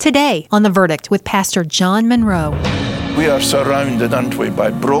Today on The Verdict with Pastor John Munro. We are surrounded, aren't we,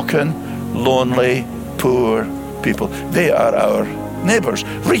 by broken, lonely, poor people. They are our neighbors.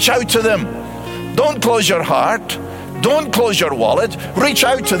 Reach out to them. Don't close your heart. Don't close your wallet. Reach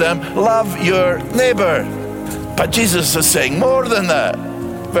out to them. Love your neighbor. But Jesus is saying more than that.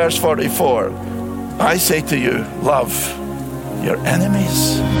 Verse 44, I say to you, love your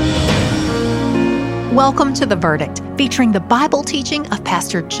enemies. Welcome to The Verdict, featuring the Bible teaching of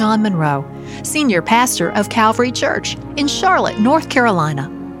Pastor John Munro, Senior Pastor of Calvary Church in Charlotte, North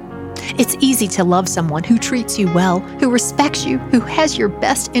Carolina. It's easy to love someone who treats you well, who respects you, who has your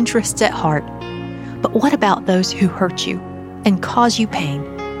best interests at heart. But what about those who hurt you and cause you pain?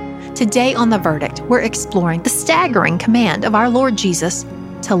 Today on The Verdict, we're exploring the staggering command of our Lord Jesus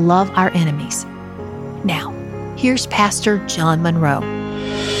to love our enemies. Now, here's Pastor John Munro.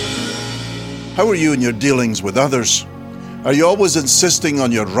 How are you in your dealings with others? Are you always insisting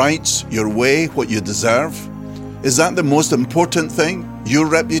on your rights, your way, what you deserve? Is that the most important thing? Your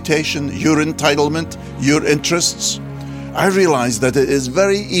reputation, your entitlement, your interests? I realize that it is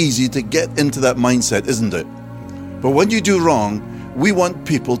very easy to get into that mindset, isn't it? But when you do wrong, we want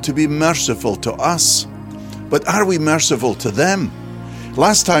people to be merciful to us. But are we merciful to them?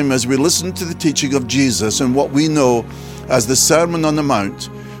 Last time, as we listened to the teaching of Jesus and what we know as the Sermon on the Mount,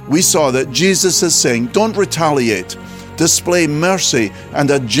 we saw that Jesus is saying, don't retaliate. Display mercy and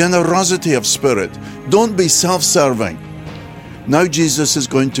a generosity of spirit. Don't be self-serving. Now Jesus is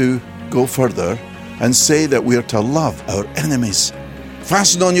going to go further and say that we are to love our enemies.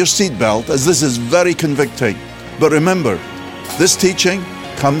 Fasten on your seatbelt, as this is very convicting. But remember, this teaching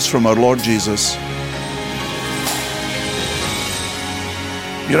comes from our Lord Jesus.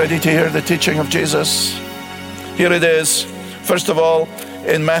 You ready to hear the teaching of Jesus? Here it is. First of all,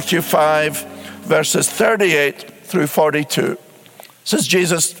 in Matthew 5, verses 38 through 42. This is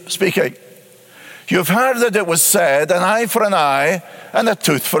Jesus speaking. You've heard that it was said, an eye for an eye and a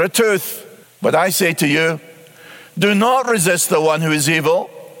tooth for a tooth. But I say to you, do not resist the one who is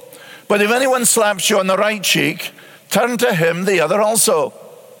evil. But if anyone slaps you on the right cheek, turn to him the other also.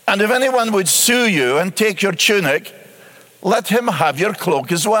 And if anyone would sue you and take your tunic, let him have your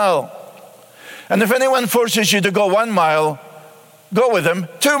cloak as well. And if anyone forces you to go 1 mile, go with him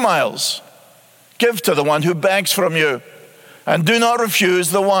 2 miles. Give to the one who begs from you, and do not refuse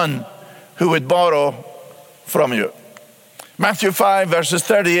the one who would borrow from you. Matthew 5, verses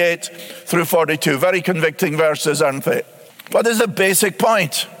 38 through 42. Very convicting verses, aren't they? What is the basic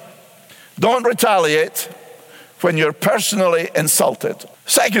point? Don't retaliate when you're personally insulted.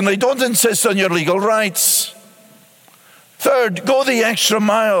 Secondly, don't insist on your legal rights. Third, go the extra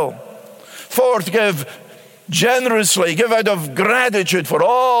mile. Fourth, give generously. Give out of gratitude for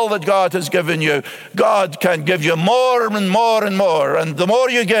all that God has given you. God can give you more and more and more. And the more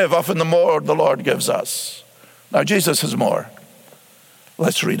you give, often the more the Lord gives us. Now, Jesus has more.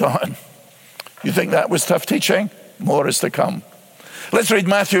 Let's read on. You think that was tough teaching? More is to come. Let's read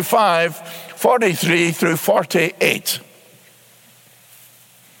Matthew 5, 43 through 48.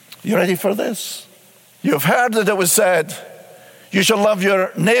 You ready for this? You've heard that it was said, you shall love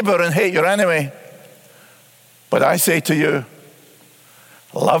your neighbor and hate your enemy. But I say to you,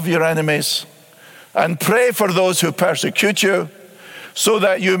 love your enemies and pray for those who persecute you, so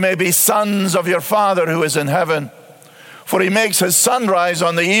that you may be sons of your Father who is in heaven. For he makes his sun rise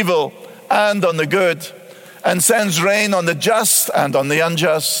on the evil and on the good, and sends rain on the just and on the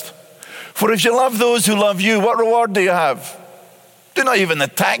unjust. For if you love those who love you, what reward do you have? Do not even the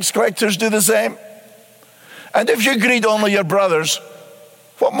tax collectors do the same? And if you greet only your brothers,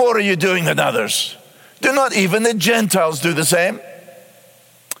 what more are you doing than others? Do not even the Gentiles do the same?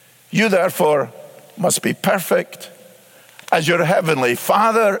 You therefore must be perfect as your heavenly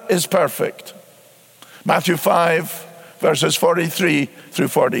Father is perfect. Matthew 5, verses 43 through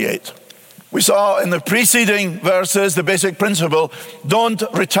 48. We saw in the preceding verses the basic principle, don't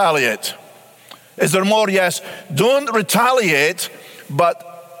retaliate. Is there more? Yes. Don't retaliate,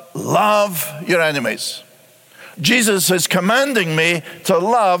 but love your enemies. Jesus is commanding me to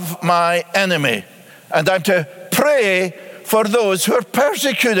love my enemy. And I'm to pray for those who are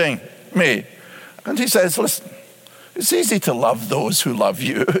persecuting me. And he says, listen, it's easy to love those who love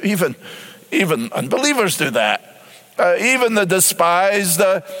you. Even unbelievers do that. Even the despised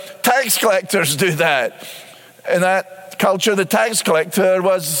tax collectors do that. In that culture, the tax collector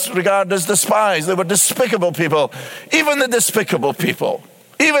was regarded as despised. They were despicable people. Even the despicable people,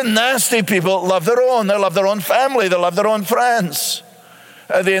 even nasty people love their own. They love their own family. They love their own friends.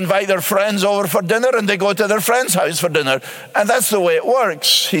 They invite their friends over for dinner and they go to their friend's house for dinner. And that's the way it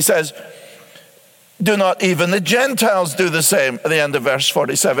works. He says, Do not even the Gentiles do the same? At the end of verse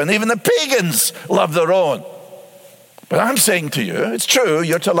 47. Even the pagans love their own. But I'm saying to you, it's true,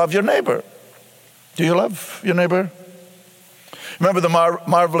 you're to love your neighbor. Do you love your neighbor? Remember the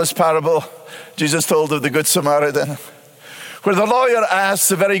marvelous parable Jesus told of the Good Samaritan, where the lawyer asks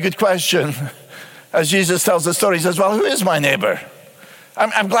a very good question. As Jesus tells the story, he says, well, who is my neighbor?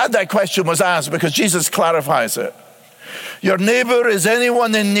 I'm glad that question was asked, because Jesus clarifies it. Your neighbor is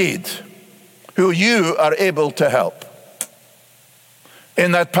anyone in need who you are able to help.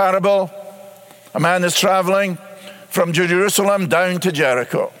 In that parable, a man is traveling from Jerusalem down to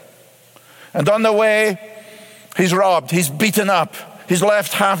Jericho. And on the way, he's robbed, he's beaten up, he's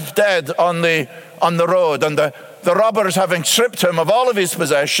left half dead on the road. And the robbers, having stripped him of all of his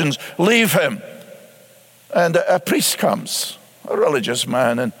possessions, leave him. And a priest comes, a religious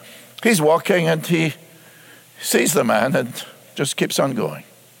man, and he's walking and he sees the man and just keeps on going.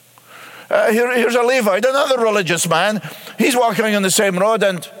 Here's a Levite, another religious man. He's walking on the same road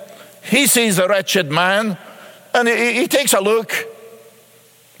and he sees the wretched man and he takes a look,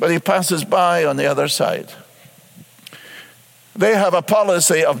 but he passes by on the other side. They have a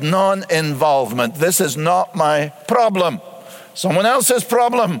policy of non-involvement. This is not my problem. Someone else's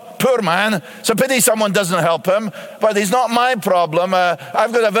problem. Poor man. It's a pity someone doesn't help him, but he's not my problem.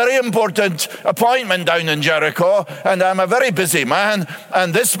 I've got a very important appointment down in Jericho, and I'm a very busy man,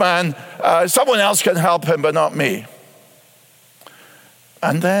 and this man, someone else can help him, but not me.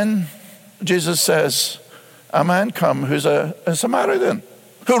 And then Jesus says, a man come who's a Samaritan,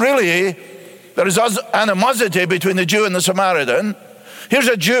 who really, there is animosity between the Jew and the Samaritan. Here's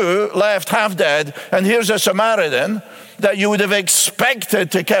a Jew left half dead, and here's a Samaritan that you would have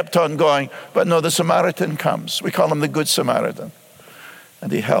expected to kept on going. But no, the Samaritan comes. We call him the Good Samaritan.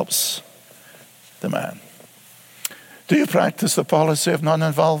 And he helps the man. Do you practice the policy of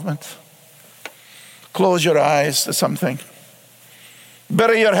non-involvement? Close your eyes to something.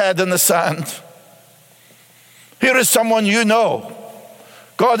 Bury your head in the sand. Here is someone you know.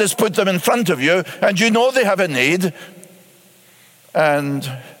 God has put them in front of you, and you know they have a need. And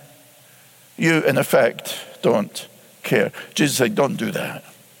you, in effect, don't care. Jesus said, don't do that.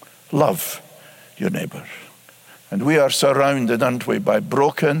 Love your neighbor. And we are surrounded, aren't we, by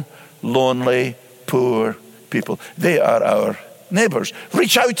broken, lonely, poor people. They are our neighbors.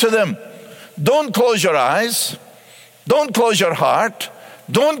 Reach out to them. Don't close your eyes. Don't close your heart.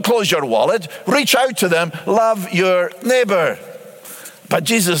 Don't close your wallet. Reach out to them. Love your neighbor. But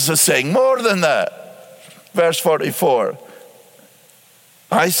Jesus is saying more than that. Verse 44.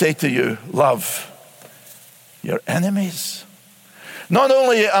 I say to you, love your enemies. Not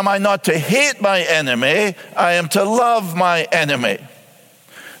only am I not to hate my enemy, I am to love my enemy.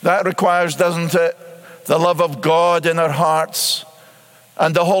 That requires, doesn't it, the love of God in our hearts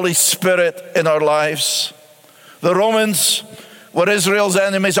and the Holy Spirit in our lives. The Romans were Israel's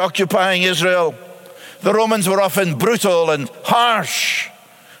enemies, occupying Israel. The Romans were often brutal and harsh.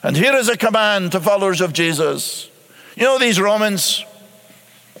 And here is a command to followers of Jesus. You know these Romans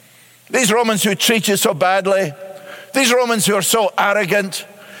who treat you so badly, these Romans who are so arrogant,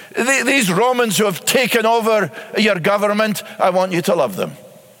 these Romans who have taken over your government, I want you to love them.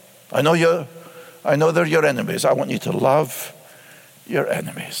 I know they're your enemies. I want you to love your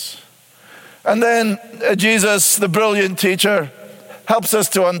enemies. And then Jesus, the brilliant teacher, helps us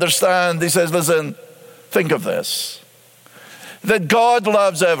to understand. He says, listen, think of this, that God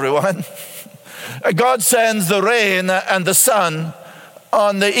loves everyone. God sends the rain and the sun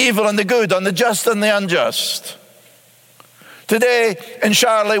on the evil and the good, on the just and the unjust. Today in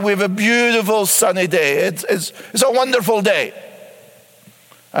Charlotte, we have a beautiful sunny day. It's a wonderful day.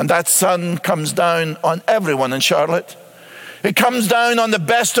 And that sun comes down on everyone in Charlotte. It comes down on the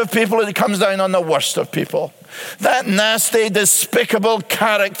best of people, and it comes down on the worst of people. That nasty, despicable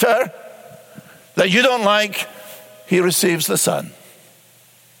character that you don't like, he receives the sun.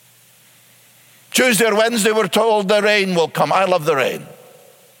 Tuesday or Wednesday, we're told the rain will come. I love the rain.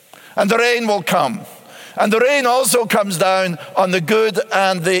 And the rain will come. And the rain also comes down on the good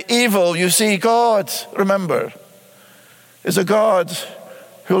and the evil. You see, God, remember, is a God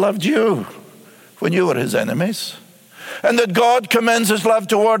who loved you when you were his enemies. And that God commends his love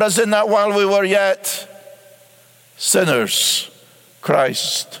toward us in that while we were yet sinners,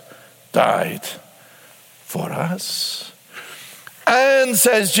 Christ died for us. And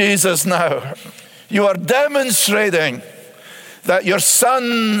says Jesus, now, you are demonstrating that you're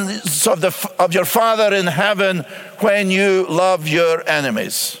sons of your Father in heaven when you love your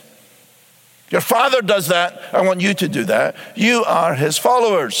enemies. Your Father does that. I want you to do that. You are his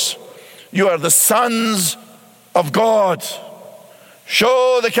followers. You are the sons of God.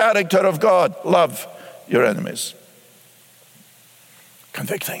 Show the character of God. Love your enemies.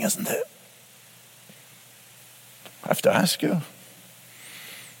 Convicting, isn't it? I have to ask you,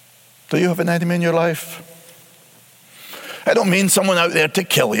 do you have an enemy in your life? I don't mean someone out there to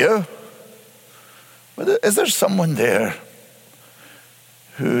kill you, but is there someone there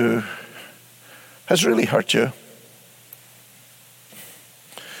who has really hurt you?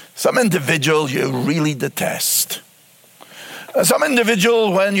 Some individual you really detest. Some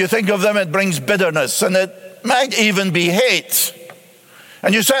individual, when you think of them, it brings bitterness, and it might even be hate.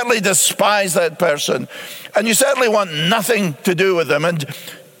 And you certainly despise that person, and you certainly want nothing to do with them. And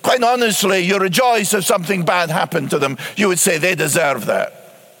quite honestly, you rejoice if something bad happened to them. You would say they deserve that.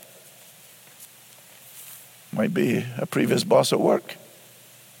 Might be a previous boss at work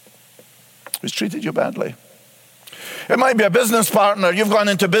who's treated you badly. It might be a business partner. You've gone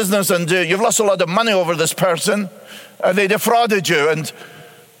into business and you've lost a lot of money over this person. They defrauded you and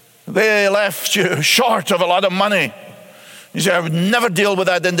they left you short of a lot of money. You say, I would never deal with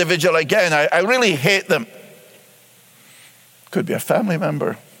that individual again. I really hate them. Could be a family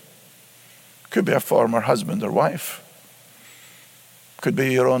member. Could be a former husband or wife. Could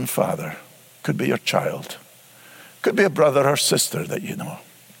be your own father. Could be your child. Could be a brother or sister that you know.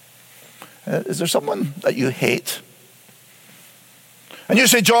 Is there someone that you hate? And you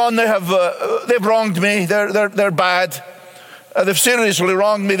say, John, they've wronged me. They're bad. They've seriously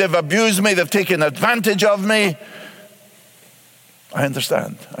wronged me. They've abused me. They've taken advantage of me. I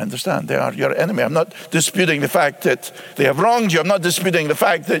understand. They are your enemy. I'm not disputing the fact that they have wronged you. I'm not disputing the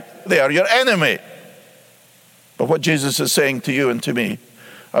fact that they are your enemy. But what Jesus is saying to you and to me,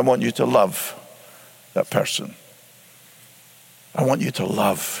 I want you to love that person. I want you to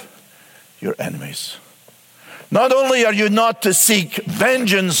love your enemies. Not only are you not to seek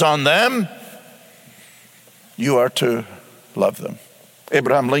vengeance on them, you are to love them.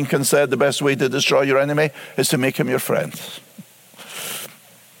 Abraham Lincoln said the best way to destroy your enemy is to make him your friend.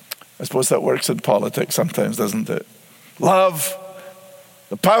 I suppose that works in politics sometimes, doesn't it? Love,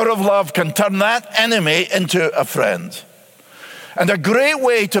 the power of love can turn that enemy into a friend. And a great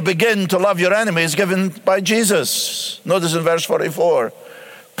way to begin to love your enemy is given by Jesus. Notice in verse 44,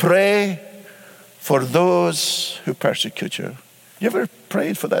 pray for those who persecute you. You ever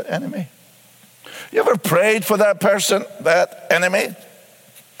prayed for that enemy? You ever prayed for that person, that enemy?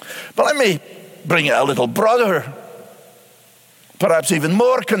 But let me bring it a little broader, perhaps even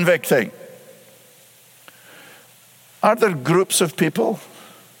more convicting. Are there groups of people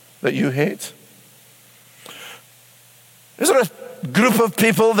that you hate? Is there a group of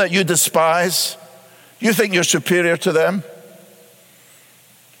people that you despise? You think you're superior to them?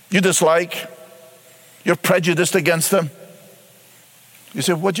 You dislike? You're prejudiced against them? You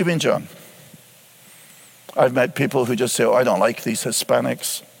say, what do you mean, John? I've met people who just say, I don't like these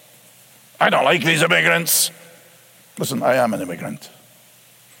Hispanics. I don't like these immigrants. Listen, I am an immigrant.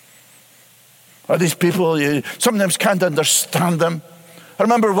 Are these people, you sometimes can't understand them. I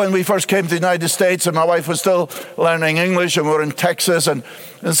remember when we first came to the United States and my wife was still learning English and we were in Texas and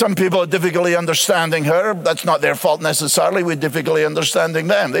some people had difficulty understanding her. That's not their fault necessarily. We had difficulty understanding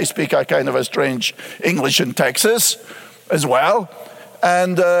them. They speak a kind of a strange English in Texas as well.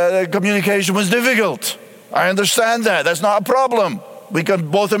 And communication was difficult. I understand that. That's not a problem. We can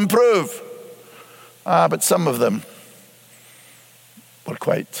both improve. But some of them were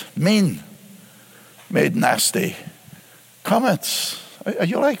quite mean, made nasty comments. Are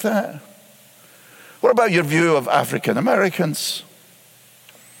you like that? What about your view of African Americans?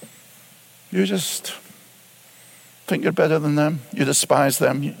 You just think you're better than them. You despise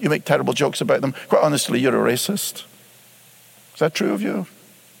them. You make terrible jokes about them. Quite honestly, you're a racist. Is that true of you?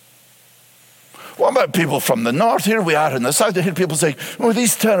 What about people from the north? Here we are in the south. I hear people saying, oh,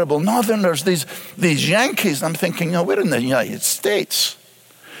 these terrible northerners, these Yankees. And I'm thinking, no, we're in the United States.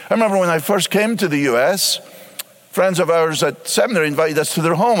 I remember when I first came to the U.S., friends of ours at seminary invited us to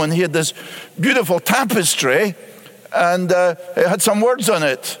their home, and he had this beautiful tapestry, and it had some words on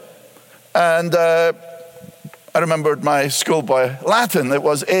it. And I remembered my schoolboy Latin. It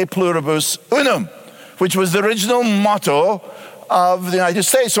was E pluribus unum, which was the original motto of the United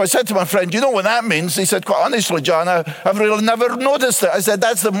States. So I said to my friend, do you know what that means? He said, quite honestly, John, I've really never noticed it. I said,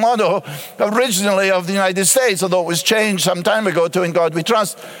 that's the motto originally of the United States, although it was changed some time ago to In God We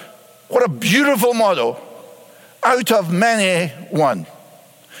Trust. What a beautiful motto. Out of many, one.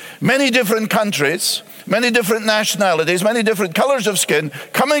 Many different countries, many different nationalities, many different colors of skin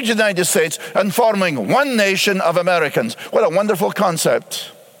coming to the United States and forming one nation of Americans. What a wonderful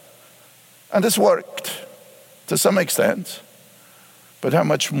concept. And this worked to some extent. But how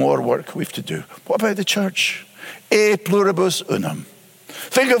much more work we have to do. What about the church? E pluribus unum.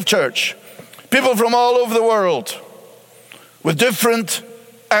 Think of church. People from all over the world with different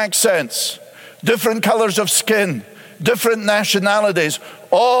accents, different colors of skin, different nationalities,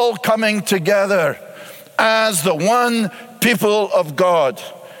 all coming together as the one people of God.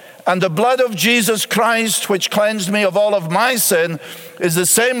 And the blood of Jesus Christ, which cleansed me of all of my sin, is the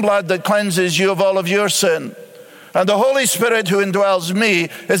same blood that cleanses you of all of your sin. And the Holy Spirit who indwells me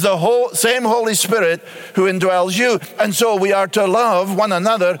is the same Holy Spirit who indwells you. And so we are to love one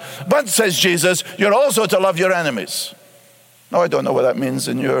another. But, says Jesus, you're also to love your enemies. Now, I don't know what that means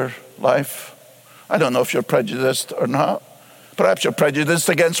in your life. I don't know if you're prejudiced or not. Perhaps you're prejudiced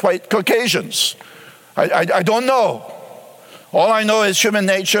against white Caucasians. I don't know. All I know is human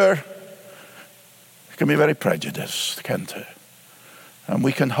nature can be very prejudiced, can't it? And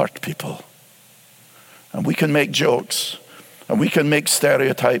we can hurt people. And we can make jokes. And we can make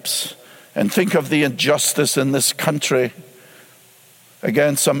stereotypes. And think of the injustice in this country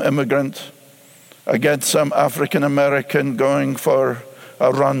against some immigrant, against some African American going for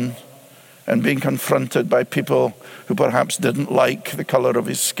a run and being confronted by people who perhaps didn't like the color of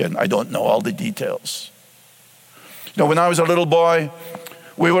his skin. I don't know all the details. You know, when I was a little boy,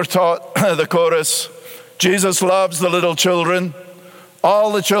 we were taught the chorus, Jesus loves the little children,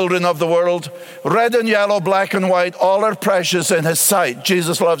 all the children of the world, red and yellow, black and white, all are precious in his sight.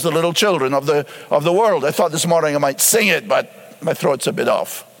 Jesus loves the little children of the world. I thought this morning I might sing it, but my throat's a bit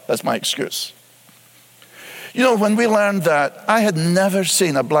off. That's my excuse. You know, when we learned that, I had never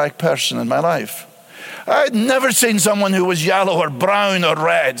seen a black person in my life. I had never seen someone who was yellow or brown or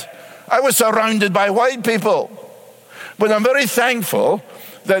red. I was surrounded by white people. But I'm very thankful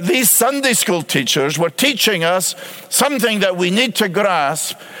that these Sunday school teachers were teaching us something that we need to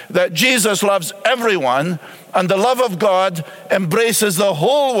grasp, that Jesus loves everyone, and the love of God embraces the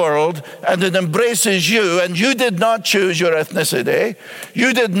whole world, and it embraces you, and you did not choose your ethnicity.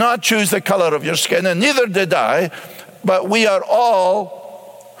 You did not choose the color of your skin, and neither did I, but we are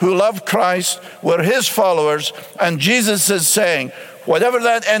all who love Christ, we're his followers, and Jesus is saying, whatever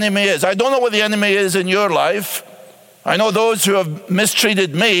that enemy is, I don't know what the enemy is in your life. I know those who have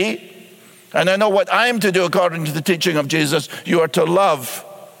mistreated me, and I know what I am to do according to the teaching of Jesus. You are to love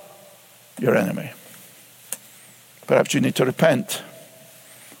your enemy. Perhaps you need to repent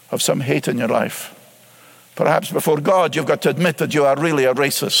of some hate in your life. Perhaps before God you've got to admit that you are really a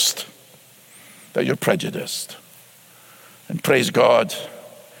racist, that you're prejudiced. And praise God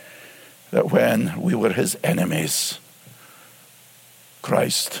that when we were his enemies,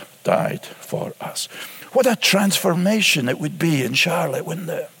 Christ died for us. What a transformation it would be in Charlotte, wouldn't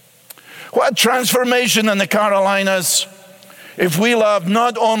it? What a transformation in the Carolinas if we loved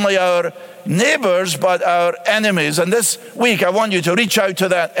not only our neighbors but our enemies. And this week I want you to reach out to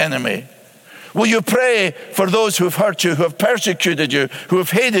that enemy. Will you pray for those who have hurt you, who have persecuted you, who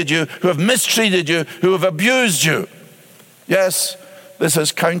have hated you, who have mistreated you, who have abused you? Yes, this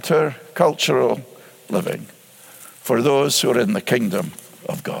is counter-cultural living for those who are in the kingdom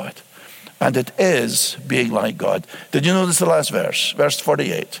of God. And it is being like God. Did you notice the last verse? Verse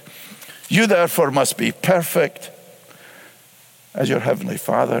 48. You therefore must be perfect as your heavenly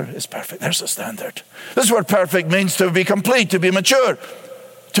Father is perfect. There's the standard. This is what perfect means: to be complete, to be mature,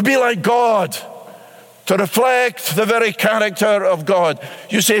 to be like God, to reflect the very character of God.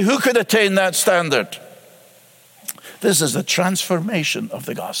 You say, who could attain that standard? This is the transformation of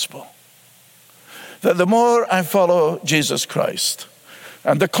the gospel. That the more I follow Jesus Christ,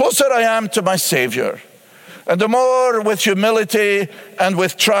 and the closer I am to my Savior, and the more with humility and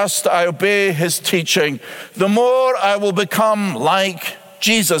with trust I obey his teaching, the more I will become like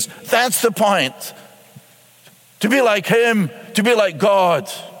Jesus. That's the point. To be like him, to be like God.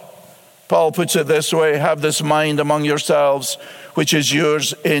 Paul puts it this way: have this mind among yourselves, which is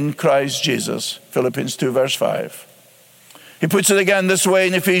yours in Christ Jesus. Philippians 2 verse 5. He puts it again this way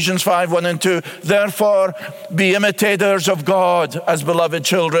in Ephesians 5, 1 and 2. Therefore, be imitators of God as beloved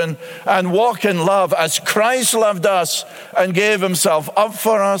children, and walk in love as Christ loved us and gave himself up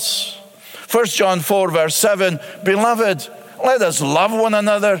for us. 1 John 4, verse 7. Beloved, let us love one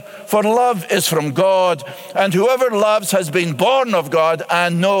another, for love is from God, and whoever loves has been born of God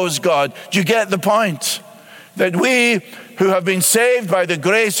and knows God. Do you get the point? That we who have been saved by the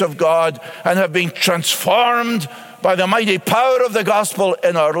grace of God and have been transformed by the mighty power of the gospel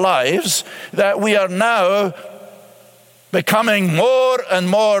in our lives, that we are now becoming more and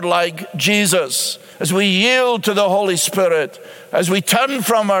more like Jesus as we yield to the Holy Spirit, as we turn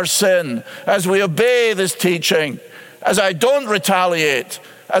from our sin, as we obey this teaching, as I don't retaliate,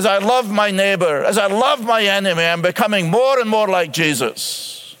 as I love my neighbor, as I love my enemy. I'm becoming more and more like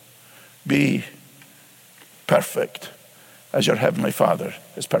Jesus. Be perfect as your heavenly Father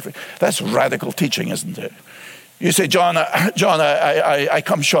is perfect. That's radical teaching, isn't it? You say, John, I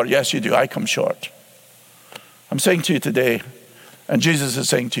come short. Yes, you do. I come short. I'm saying to you today, and Jesus is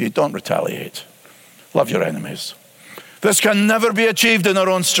saying to you, don't retaliate. Love your enemies. This can never be achieved in our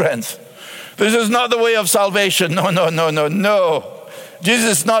own strength. This is not the way of salvation. No.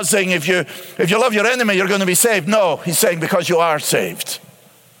 Jesus is not saying if you love your enemy, you're going to be saved. No, he's saying because you are saved.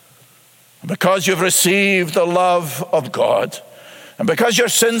 Because you've received the love of God. And because your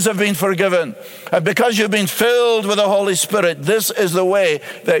sins have been forgiven. And because you've been filled with the Holy Spirit. This is the way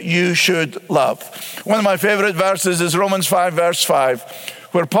that you should love. One of my favorite verses is Romans 5, verse 5.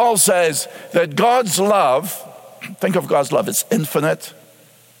 Where Paul says that God's love, think of God's love, it's infinite.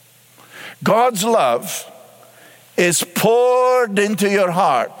 God's love is poured into your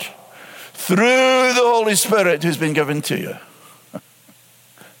heart through the Holy Spirit who's been given to you.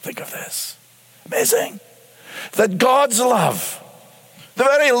 Think of this. Amazing. That God's love, the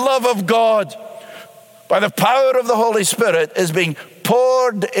very love of God, by the power of the Holy Spirit, is being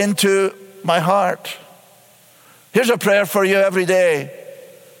poured into my heart. Here's a prayer for you every day.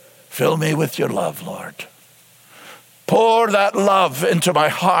 Fill me with your love, Lord. Pour that love into my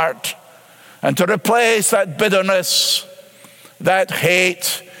heart. And to replace that bitterness, that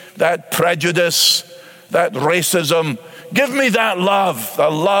hate, that prejudice, that racism, give me that love,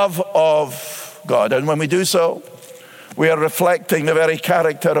 the love of God. And when we do so, we are reflecting the very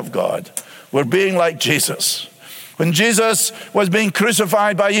character of God. We're being like Jesus. When Jesus was being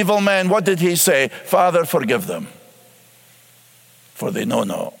crucified by evil men, what did he say? Father, forgive them, for they know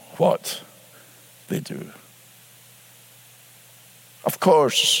not what they do. Of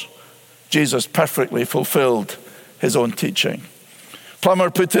course, Jesus perfectly fulfilled his own teaching.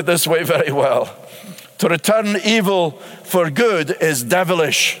 Plummer put it this way very well. To return evil for good is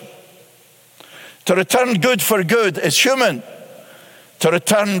devilish. To return good for good is human. To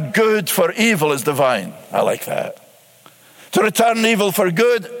return good for evil is divine. I like that. To return evil for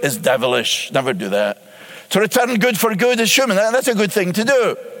good is devilish. Never do that. To return good for good is human. That's a good thing to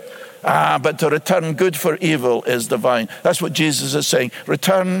do. But to return good for evil is divine. That's what Jesus is saying.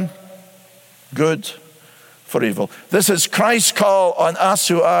 Return good for evil. This is Christ's call on us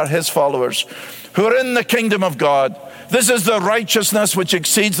who are his followers, who are in the kingdom of God. This is the righteousness which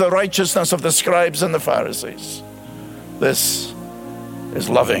exceeds the righteousness of the scribes and the Pharisees. This is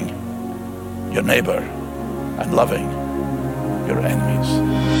loving your neighbor and loving your enemies.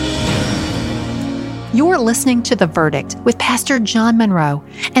 You're listening to The Verdict with Pastor John Munro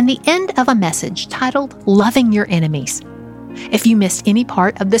and the end of a message titled Loving Your Enemies. If you missed any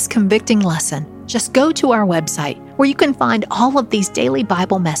part of this convicting lesson, just go to our website where you can find all of these daily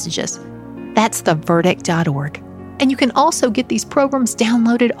Bible messages. That's theverdict.org. And you can also get these programs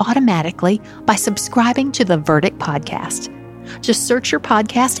downloaded automatically by subscribing to The Verdict Podcast. Just search your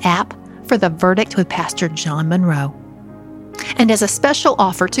podcast app for The Verdict with Pastor John Munro. And as a special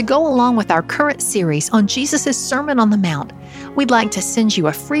offer to go along with our current series on Jesus' Sermon on the Mount, we'd like to send you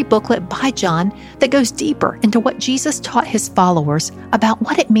a free booklet by John that goes deeper into what Jesus taught his followers about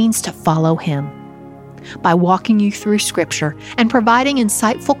what it means to follow him. By walking you through Scripture and providing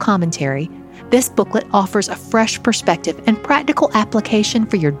insightful commentary, this booklet offers a fresh perspective and practical application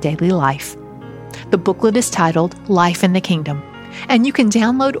for your daily life. The booklet is titled Life in the Kingdom, and you can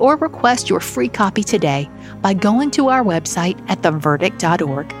download or request your free copy today by going to our website at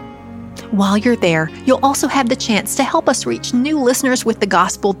theverdict.org. While you're there, you'll also have the chance to help us reach new listeners with the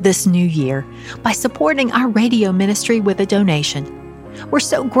gospel this new year by supporting our radio ministry with a donation. We're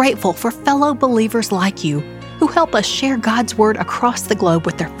so grateful for fellow believers like you who help us share God's Word across the globe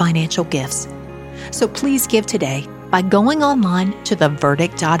with their financial gifts. So please give today by going online to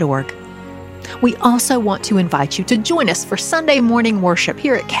theverdict.org. We also want to invite you to join us for Sunday morning worship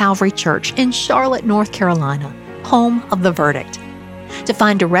here at Calvary Church in Charlotte, North Carolina, home of The Verdict. To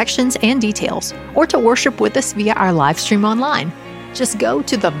find directions and details, or to worship with us via our live stream online, just go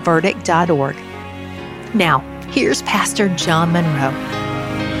to theverdict.org. Now, here's Pastor John Munro.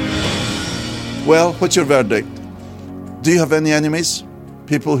 Well, what's your verdict? Do you have any enemies?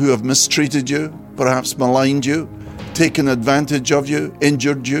 People who have mistreated you, perhaps maligned you, taken advantage of you,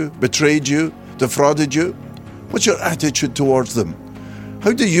 injured you, betrayed you, defrauded you? What's your attitude towards them?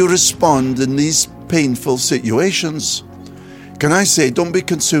 How do you respond in these painful situations? Can I say, don't be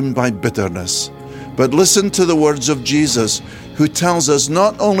consumed by bitterness, but listen to the words of Jesus, who tells us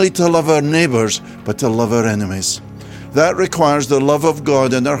not only to love our neighbors, but to love our enemies. That requires the love of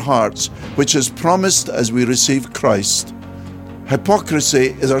God in our hearts, which is promised as we receive Christ.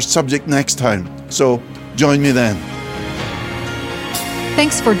 Hypocrisy is our subject next time, so join me then.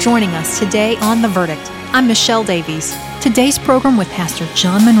 Thanks for joining us today on The Verdict. I'm Michelle Davies. Today's program with Pastor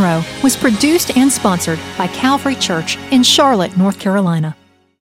John Munro was produced and sponsored by Calvary Church in Charlotte, North Carolina.